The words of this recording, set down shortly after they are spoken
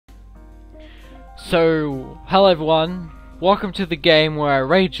So, hello everyone, welcome to the game where I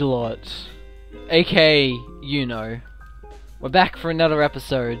rage a lot, aka, you know. We're back for another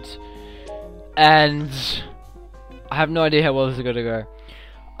episode, and I have no idea how well this is gonna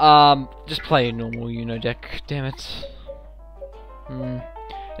go. Just play a normal Uno deck, damn it.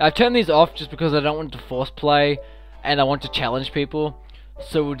 I've turned these off just because I don't want to force play, and I want to challenge people,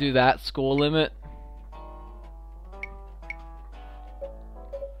 so we'll do that, score limit.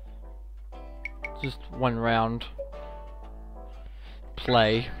 Just one round.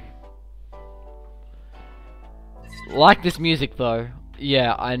 Play. Like this music though.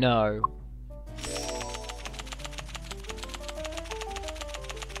 Yeah, I know.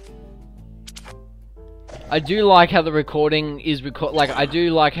 I do like how the recording is I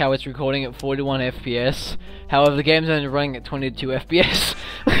do like how it's recording at 41 FPS. However, the game's only running at 22 FPS.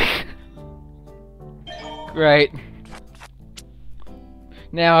 Great.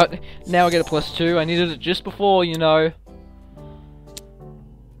 Now I get a +2. I needed it just before, you know.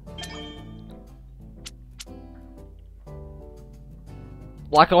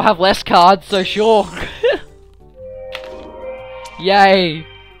 Like, I'll have less cards, so sure. Yay.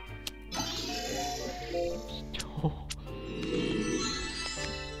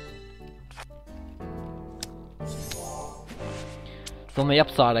 It's on the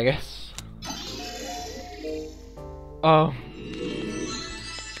upside, I guess. Oh.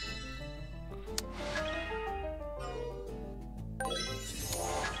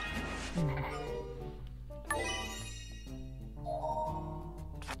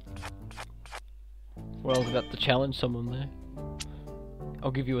 Well, I was about to challenge someone there. I'll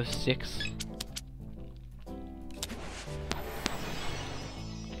give you a 6.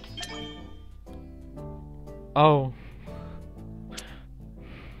 Oh.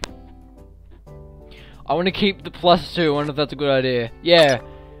 I want to keep the +2, I wonder if that's a good idea. Yeah,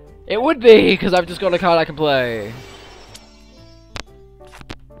 it would be, because I've just got a card I can play.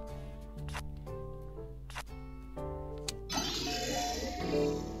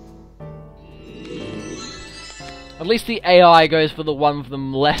 At least the AI goes for the one with the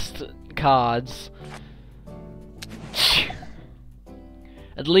less cards.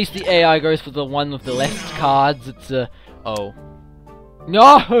 At least the AI goes for the one with the less cards. It's a... Oh.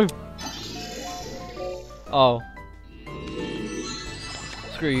 No! Oh.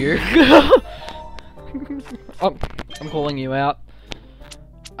 Screw you. Oh, I'm calling you out.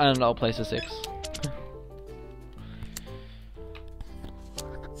 And I'll place a 6.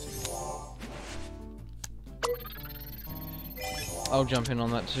 I'll jump in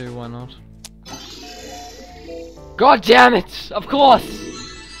on that too, why not? God damn it! Of course!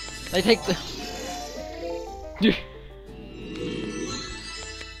 They take the...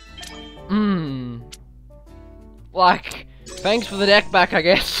 Like, thanks for the deck back, I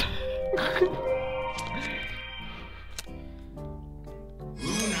guess.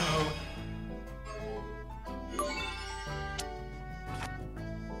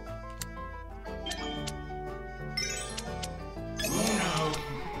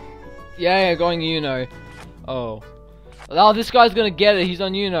 Yeah, going Uno. Oh. Oh, this guy's gonna get it. He's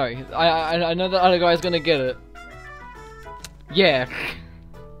on Uno. I know that other guy's gonna get it. Yeah.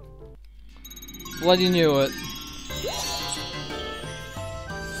 Bloody knew it.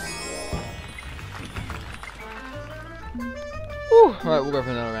 Whew. Alright, we'll go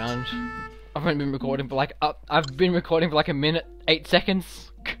for another round. I've only been recording for like I've been recording for like a minute, 8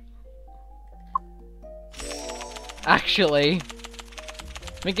 seconds. Actually,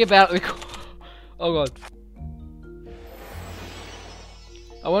 think about it. Oh god.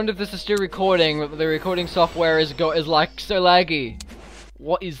 I wonder if this is still recording, but the recording software is like so laggy.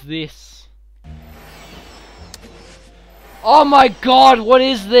 What is this? Oh my god, what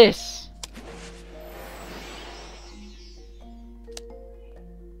is this?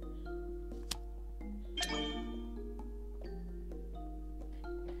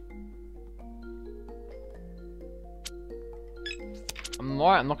 I'm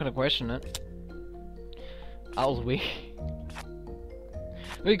alright, I'm not gonna question it. That was weird.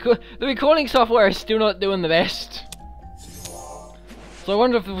 The recording software is still not doing the best. So I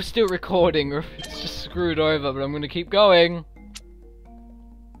wonder if it was still recording or if it's just screwed over, but I'm gonna keep going.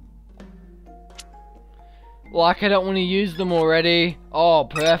 Like I don't want to use them already. Oh,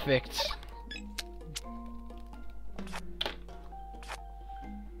 perfect.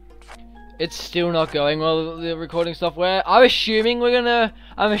 It's still not going well, the recording software. I'm assuming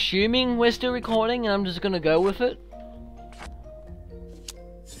we're still recording and I'm just gonna go with it.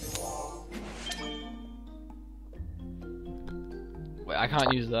 Wait, I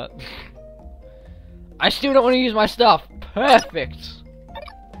can't use that. I still don't want to use my stuff. Perfect.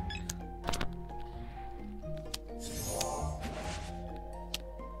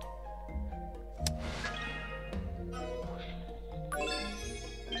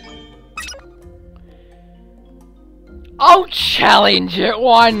 I'll challenge it,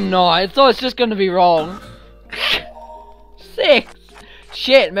 why not? So it's just gonna be wrong. 6!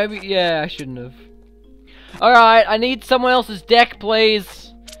 Shit, maybe, yeah, I shouldn't have. Alright, I need someone else's deck,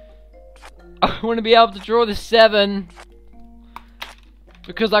 please. I want to be able to draw the 7.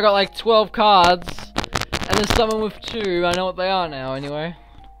 Because I got like 12 cards. And there's someone with 2, I know what they are now, anyway.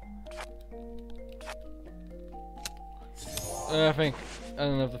 I think, I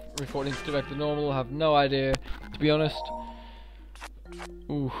don't know if the recording's still back to normal, I have no idea, to be honest.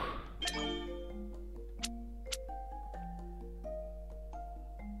 Ooh.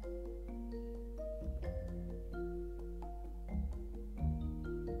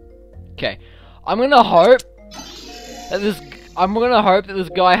 Okay, I'm gonna hope that this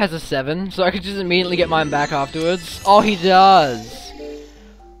guy has a 7, so I can just immediately get mine back afterwards. Oh, he does.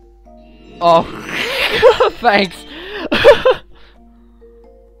 Oh, thanks.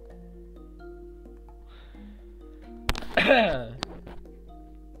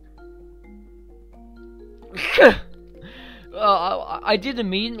 Well, I did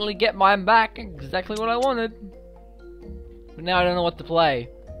immediately get mine back, exactly what I wanted. But now I don't know what to play.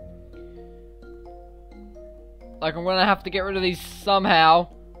 Like, I'm gonna have to get rid of these somehow.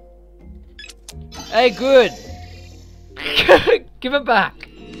 Hey, good! Give it back!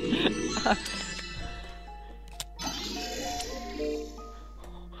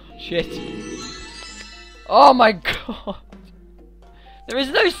 Shit. Oh my god! There is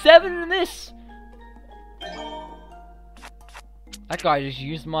no 7 in this! That guy just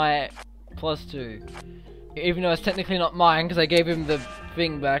used my +2. Even though it's technically not mine, because I gave him the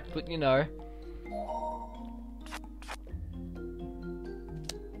thing back, but you know.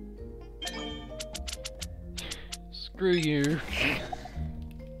 Screw you.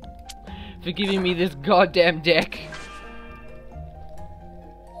 For giving me this goddamn deck.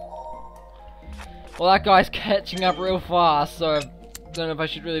 Well, that guy's catching up real fast, so I don't know if I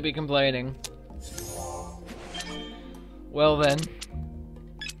should really be complaining. Well then.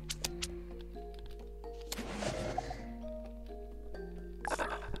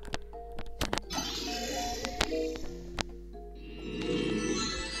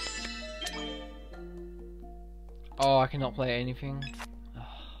 Oh, I cannot play anything.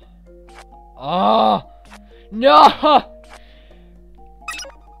 Oh! No!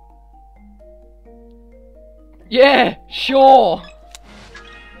 Yeah, sure!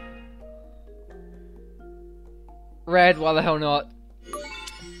 Red, why the hell not?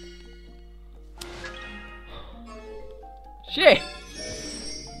 Shit!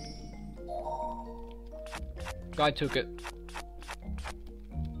 Guy took it.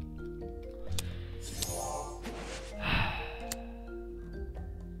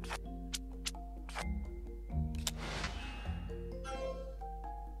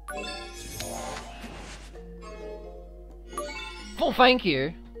 Well, thank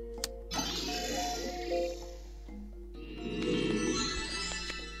you.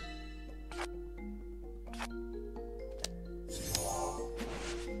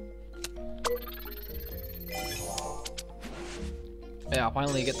 Yeah, I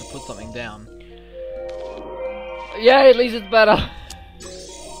finally get to put something down. Yay, at least it's better.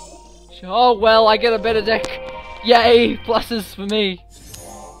 Oh well, I get a better deck. Yay, pluses for me.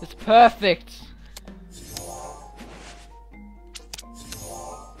 It's perfect.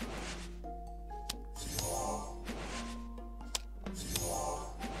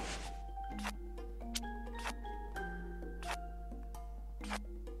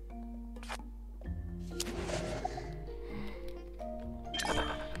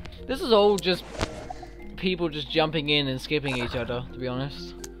 This is all just people just jumping in and skipping each other, to be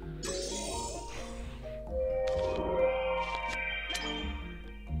honest.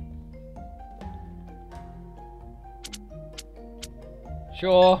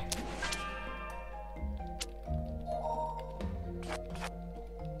 Sure.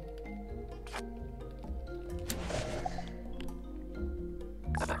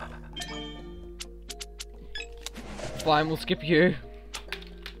 Fine, we'll skip you.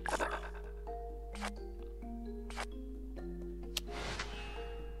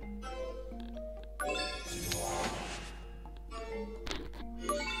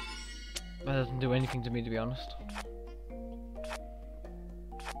 That doesn't do anything to me, to be honest.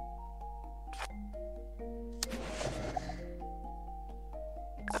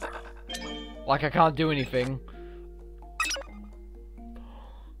 Like, I can't do anything.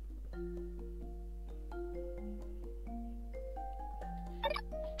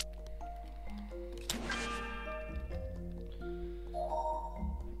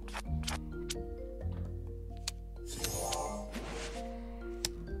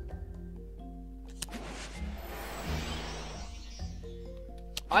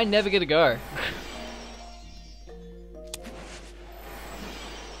 I never get to go.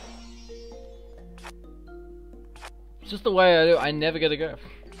 It's just the way I do. I never get to go.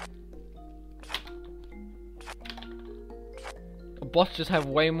 Bots just have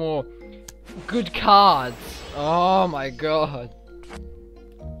way more good cards. Oh my god.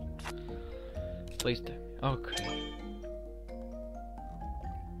 Please do. Okay.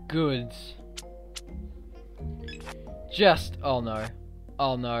 Goods. Just. Oh no.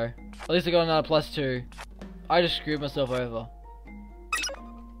 Oh no. At least I got another +2. I just screwed myself over.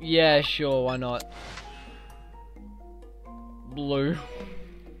 Yeah, sure, why not? Blue.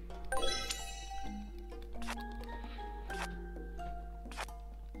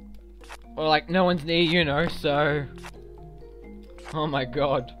 Well, like, no one's near you know, so... Oh my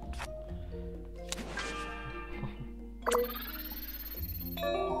god.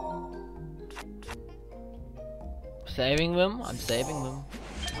 Saving them? I'm saving them.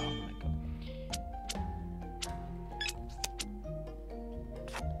 Oh my god.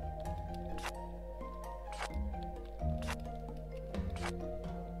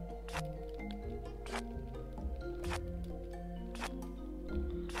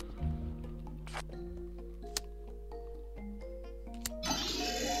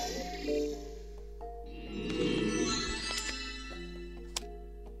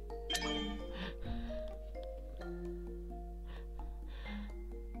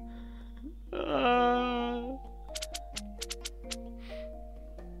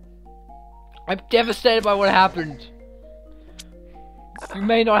 I'm devastated by what happened. You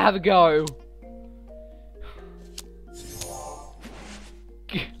may not have a go.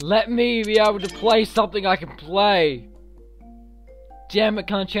 Let me be able to play something I can play. Damn it,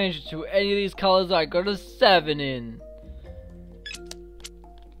 can't change it to any of these colors I got a 7 in.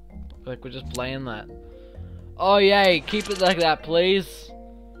 Like, we're just playing that. Oh yay, keep it like that, please.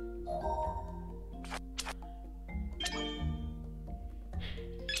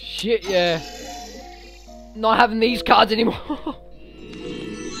 Shit, yeah. Not having these cards anymore.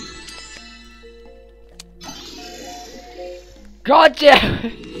 God damn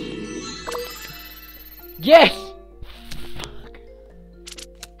it. Yes! Fuck.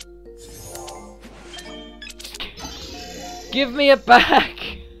 Give me it back!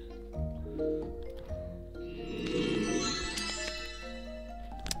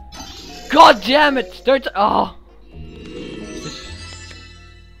 God damn it! Don't. Oh! You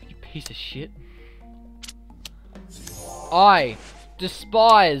piece of shit. I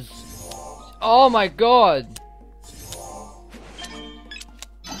despise. Oh my god!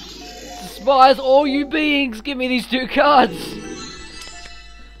 Despise all you beings! Give me these 2 cards!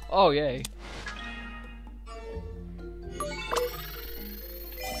 Oh, yay.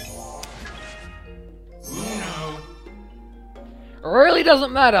 It really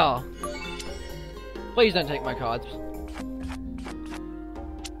doesn't matter! Please don't take my cards.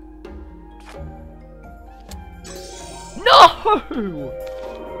 No!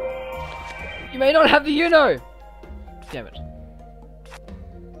 You may not have the Uno! Damn it.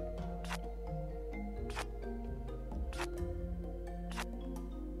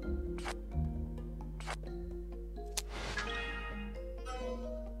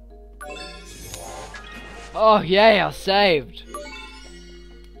 Oh, yay, I saved.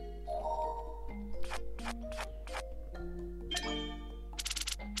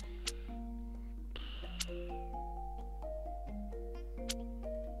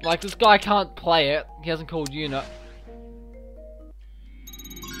 Like, this guy can't play it. He hasn't called Uno.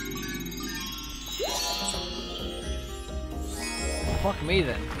 Fuck me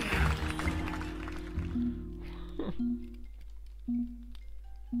then.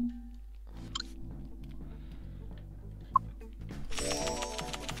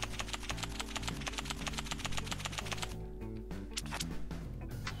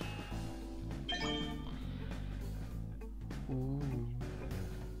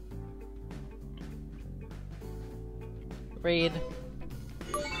 Read.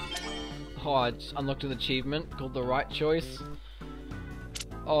 Oh, I just unlocked an achievement called the right choice.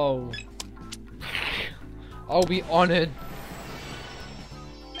 Oh. I'll be honored.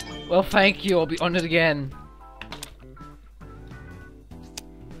 Well, thank you. I'll be honored again.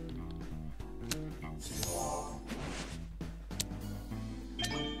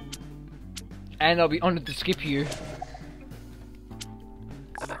 And I'll be honored to skip you.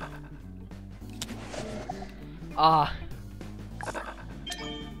 Ah.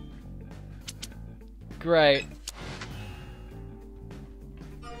 Great.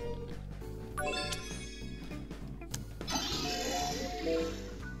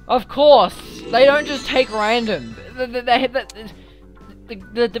 Of course! They don't just take random.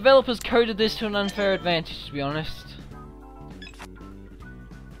 the developers coded this to an unfair advantage, to be honest.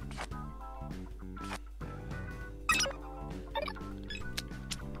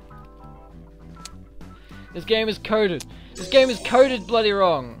 This game is coded. This game is coded bloody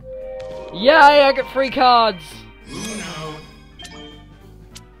wrong. Yay, I got 3 cards! Uno.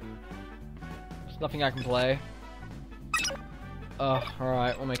 There's nothing I can play. Oh,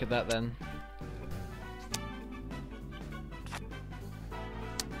 alright, we'll make it that then.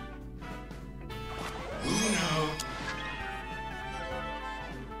 Uno.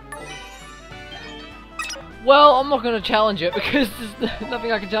 Well, I'm not gonna challenge it because there's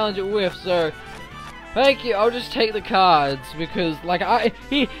nothing I can challenge it with, so thank you. I'll just take the cards because, like,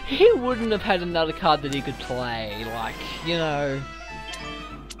 he wouldn't have had another card that he could play, like, you know.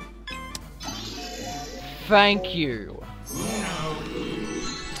 Thank you. Uno.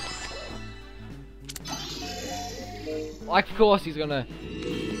 Like, of course he's gonna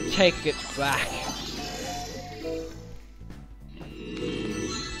take it back.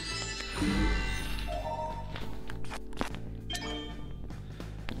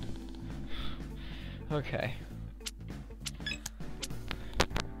 Okay.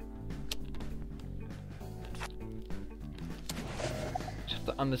 Just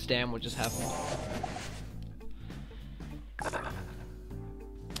to understand what just happened.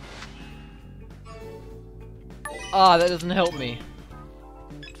 Ah, that doesn't help me.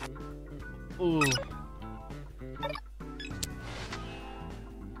 Ooh.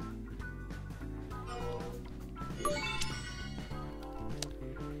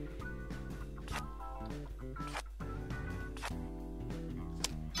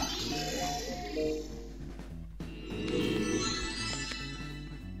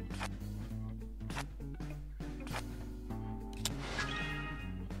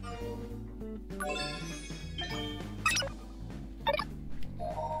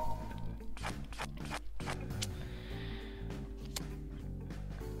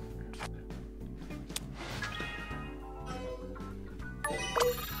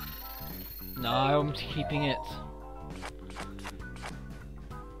 No, I'm keeping it.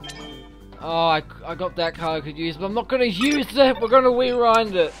 Oh, I got that card I could use, but I'm not gonna use it. We're gonna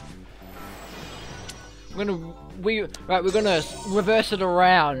rewind it. We're gonna we're gonna reverse it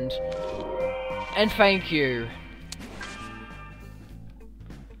around. And thank you.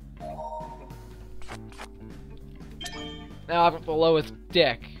 Now I've got the lowest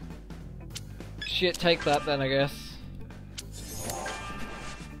deck. Shit, take that then, I guess.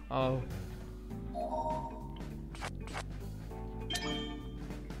 Oh.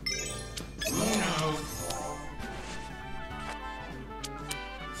 Uno.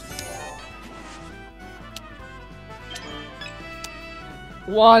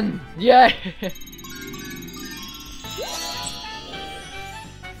 One! Yeah!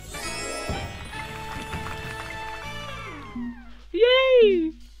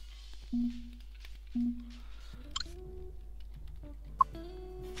 Yay!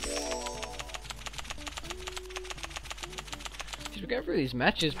 We're going through these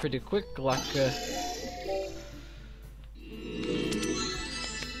matches pretty quick, like, oh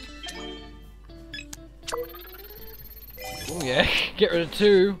yeah, get rid of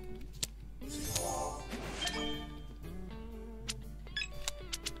 2.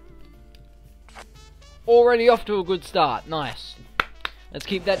 Already off to a good start, nice. Let's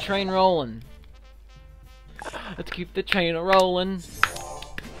keep that train rolling. Let's keep the train rolling.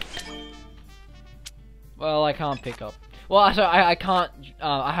 Well, I can't pick up. Well, I can't.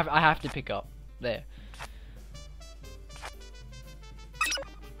 I have to pick up there.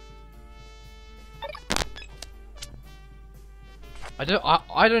 I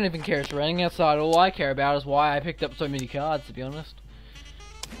don't even care. It's raining outside. All I care about is why I picked up so many cards. To be honest.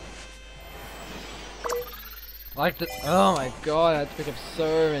 Like the. Oh my god! I had to pick up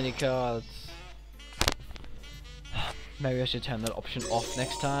so many cards. Maybe I should turn that option off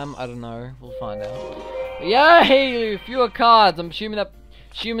next time. I don't know. We'll find out. Yay! Fewer cards. I'm assuming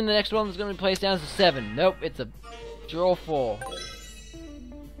the next one is going to be placed down as a 7. Nope, it's a draw 4.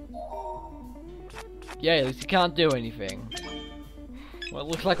 Yay! At least you can't do anything. Well, it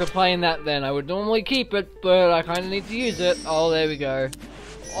looks like we're playing that then. I would normally keep it, but I kind of need to use it. Oh, there we go.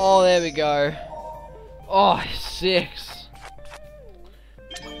 Oh, there we go. Oh, 6.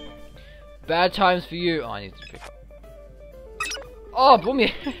 Bad times for you. Oh, I need to pick up. Oh, boom,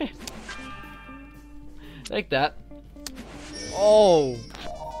 yeah. Take that. Oh.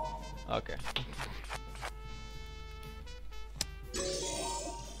 Okay.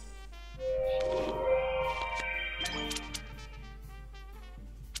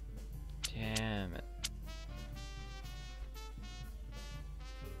 Damn it.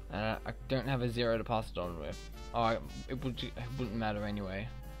 And I don't have a 0 to pass it on with. Oh, it wouldn't matter anyway.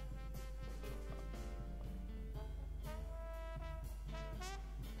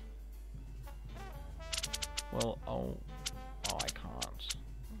 Well, oh, I can't.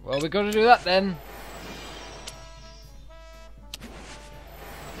 Well, we gotta do that then. Oh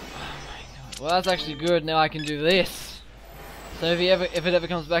my god. Well, that's actually good. Now I can do this. So if it ever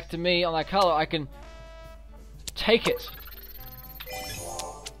comes back to me on that color, I can take it.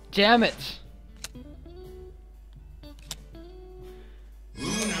 Damn it!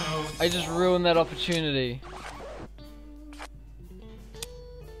 Uno. I just ruined that opportunity.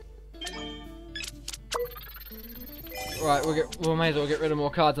 Right, we may as well get rid of more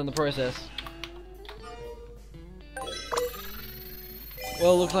cards in the process.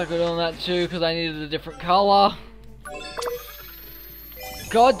 Well, looks like we're doing that too, because I needed a different color.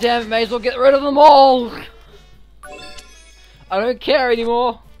 God damn it, may as well get rid of them all! I don't care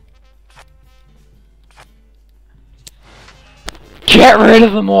anymore. Get rid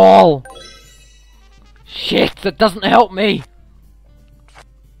of them all! Shit, that doesn't help me!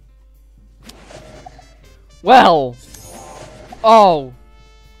 Well... Oh!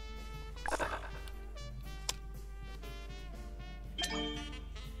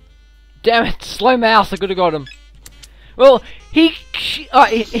 Damn it, slow mouse, I could've got him. Well, he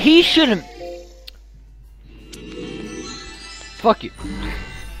shouldn't... Fuck you.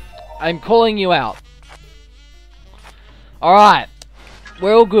 I'm calling you out. Alright.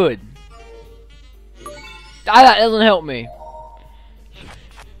 We're all good. Ah, that doesn't help me.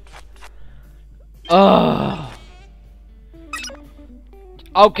 Ugh.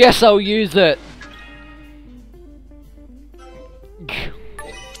 I guess I'll use it.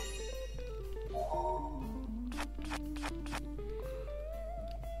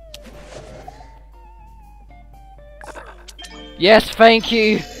 Yes, thank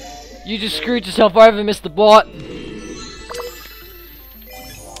you. You just screwed yourself over, Mr. Bot.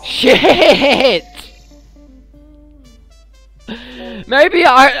 Shit! Maybe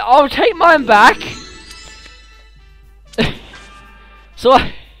I'll take mine back. So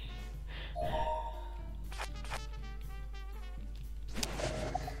I...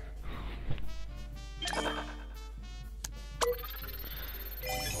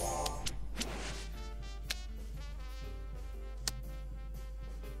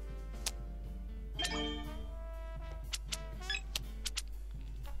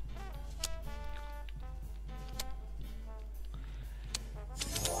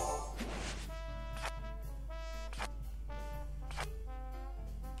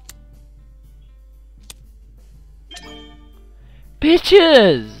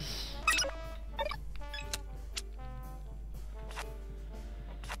 Bitches!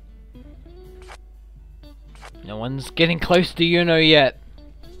 No one's getting close to Yuno yet.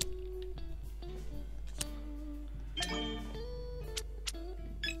 I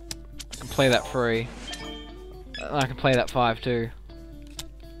can play that 3. I can play that 5 too.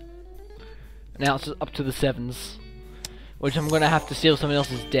 Now it's up to the 7s. Which I'm gonna have to steal someone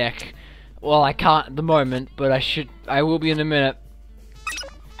else's deck. Well, I can't at the moment, but I will be in a minute.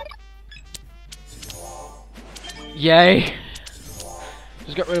 Yay!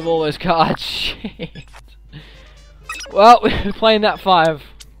 Just got rid of all those cards. Shit. Well, we're playing that 5.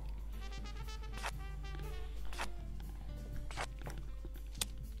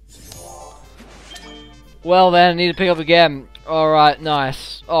 Well then, I need to pick up again. Alright,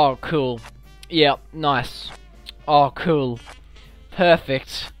 nice. Oh, cool. Yep, nice. Oh, cool.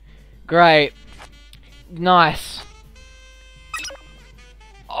 Perfect. Great. Nice.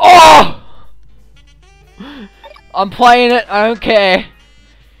 Oh! I'm playing it, I don't care.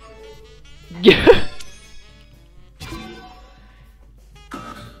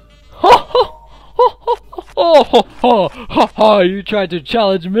 You tried to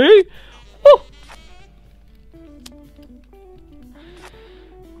challenge me?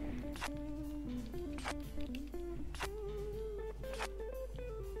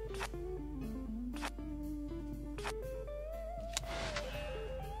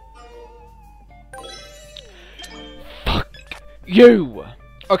 You!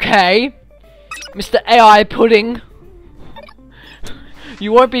 Okay? Mr. AI Pudding.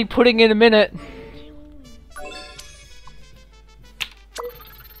 You won't be pudding in a minute.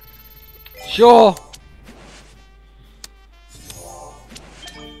 Sure.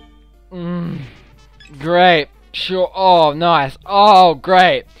 Great. Sure. Oh, nice. Oh,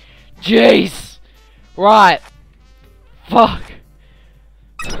 great. Jeez. Right. Fuck.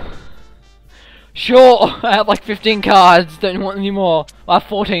 Sure, I have like 15 cards, don't want any more. I have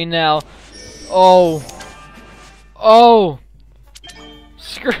 14 now. Oh. Oh.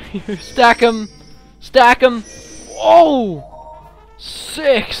 Screw you. Stack 'em. Stack 'em. Oh!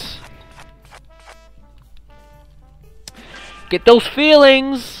 6. Get those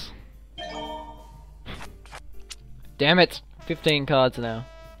feelings. Damn it. 15 cards now.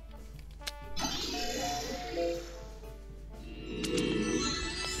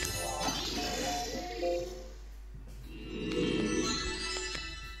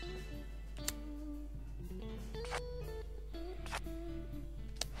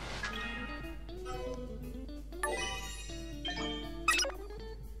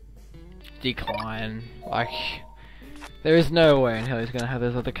 Decline. Like, there is no way in hell he's gonna have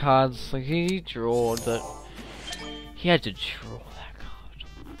those other cards. Like, he drawed, but he had to draw that card.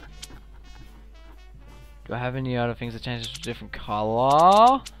 Do I have any other things that change to a different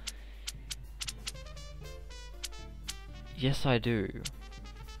color? Yes, I do.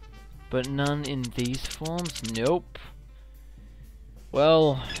 But none in these forms? Nope.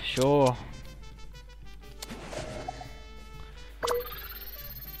 Well, sure.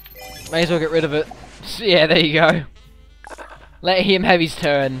 May as well get rid of it. Yeah, there you go. Let him have his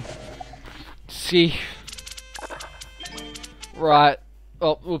turn. See. Right.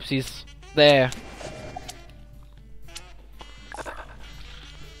 Oh, whoopsies. There.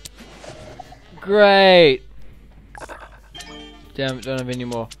 Great. Damn it, don't have any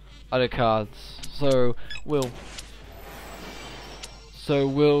more other cards. So we'll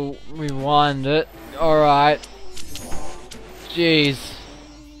rewind it. Alright. Jeez.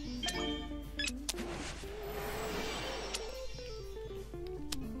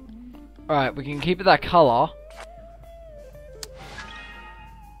 Alright, we can keep it that colour.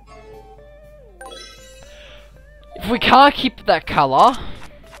 If we can't keep it that colour...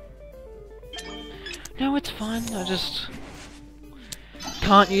 No, it's fine, I just...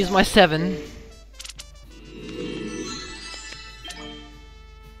 can't use my 7.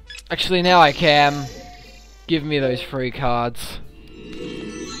 Actually, now I can. Give me those free cards.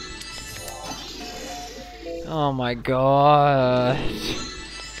 Oh my god.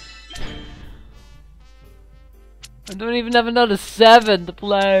 I don't even have another 7 to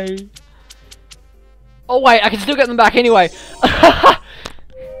play. Oh wait, I can still get them back anyway.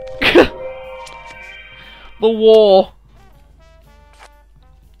 The war.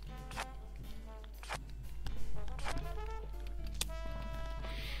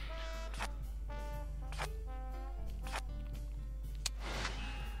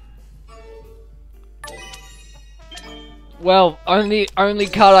 Well, only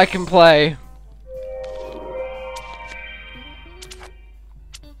card I can play.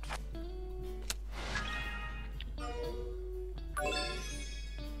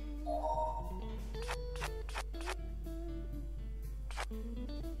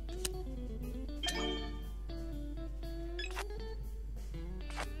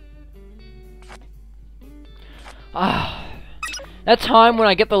 That time when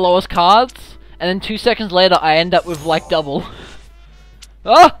I get the lowest cards, and then 2 seconds later I end up with like double.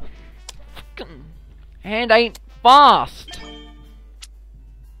 Ah! Fucking hand ain't fast.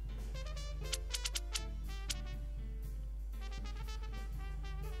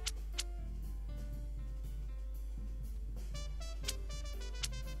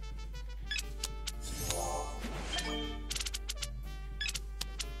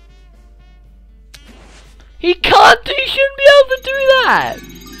 He shouldn't be able to do that!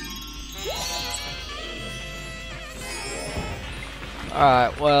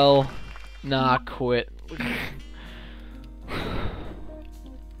 Alright, well, nah, quit.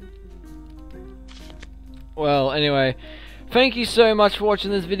 Well, anyway, thank you so much for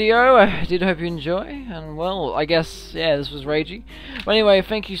watching this video. I did hope you enjoy, and well, I guess, yeah, this was ragey. But anyway,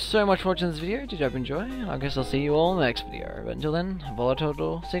 thank you so much for watching this video. Did hope you enjoy. I guess I'll see you all in the next video. But until then,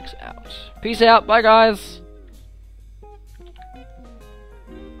 Volatility 6 out. Peace out, bye guys!